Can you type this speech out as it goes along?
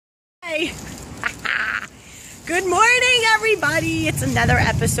Hi. Good morning, everybody. It's another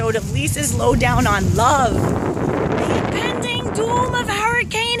episode of Lisa's Lowdown on Love. The impending doom of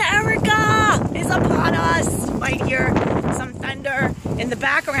Hurricane Erica is upon us. You might hear some thunder in the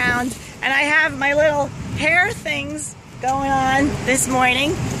background. And I have my little hair things going on this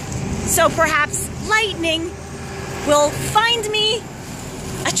morning. So perhaps lightning will find me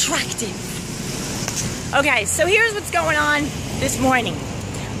attractive. Okay, so here's what's going on this morning.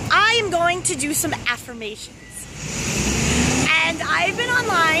 I am going to do some affirmations. And I've been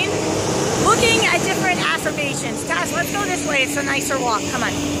online looking at different affirmations. Guys, let's go this way. It's a nicer walk. Come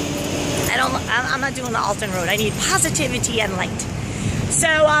on. I'm not doing the Alton Road. I need positivity and light. So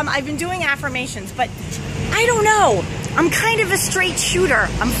I've been doing affirmations, but I don't know. I'm kind of a straight shooter.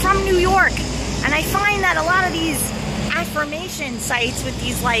 I'm from New York. And I find that a lot of these affirmation sites with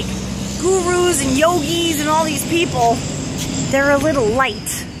these like gurus and yogis and all these people, they're a little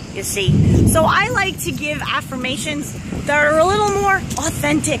light, you see. So I like to give affirmations that are a little more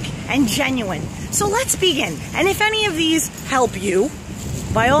authentic and genuine. So let's begin. And if any of these help you,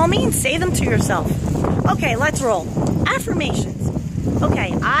 by all means, say them to yourself. Okay, let's roll. Affirmations.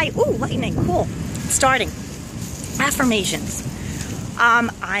 Okay, ooh, lightning, cool. Starting. Affirmations.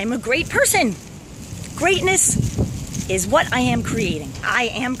 I'm a great person. Greatness is what I am creating.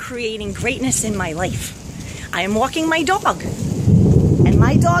 I am creating greatness in my life. I am walking my dog, and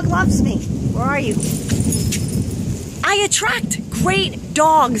my dog loves me. Where are you? I attract great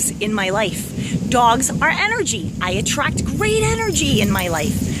dogs in my life. Dogs are energy. I attract great energy in my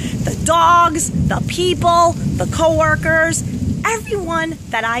life. The dogs, the people, the coworkers, everyone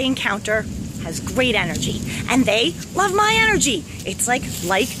that I encounter has great energy, and they love my energy. It's like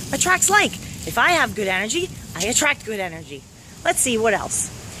attracts like. If I have good energy, I attract good energy. Let's see what else.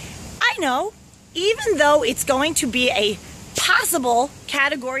 I know, even though it's going to be a possible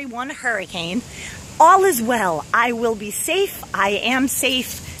Category 1 hurricane, all is well. I will be safe. I am safe.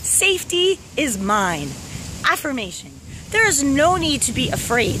 Safety is mine. Affirmation. There is no need to be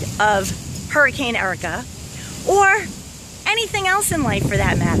afraid of Hurricane Erica or anything else in life for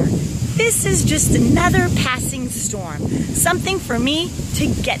that matter. This is just another passing storm. Something for me to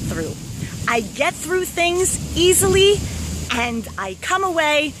get through. I get through things easily and I come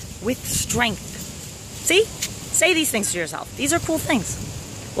away with strength. See? Say these things to yourself. These are cool things.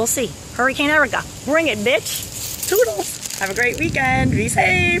 We'll see. Hurricane Erica. Bring it, bitch. Toodles. Have a great weekend. Be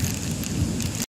safe.